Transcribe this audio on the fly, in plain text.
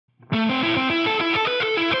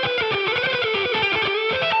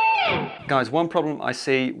Guys, one problem I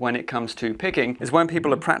see when it comes to picking is when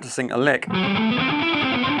people are practicing a lick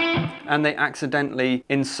and they accidentally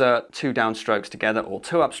insert 2 down strokes together or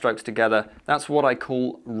 2 up strokes together. That's what I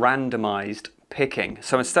call randomized picking.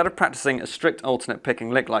 So instead of practicing a strict alternate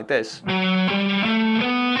picking lick like this,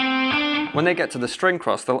 when they get to the string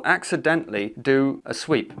cross, they'll accidentally do a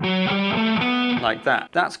sweep like that.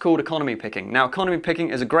 That's called economy picking. Now, economy picking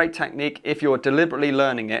is a great technique. If you're deliberately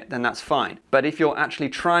learning it, then that's fine. But if you're actually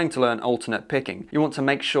trying to learn alternate picking, you want to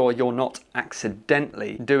make sure you're not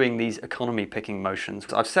accidentally doing these economy picking motions.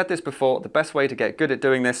 I've said this before, the best way to get good at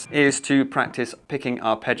doing this is to practice picking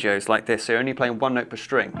arpeggios like this. So you're only playing 1 note per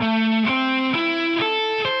string.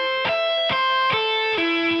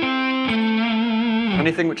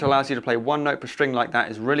 Anything which allows you to play 1 note per string like that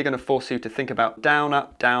is really going to force you to think about down,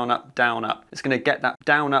 up, down, up, down, up. It's going to get that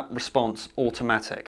down, up response automatic.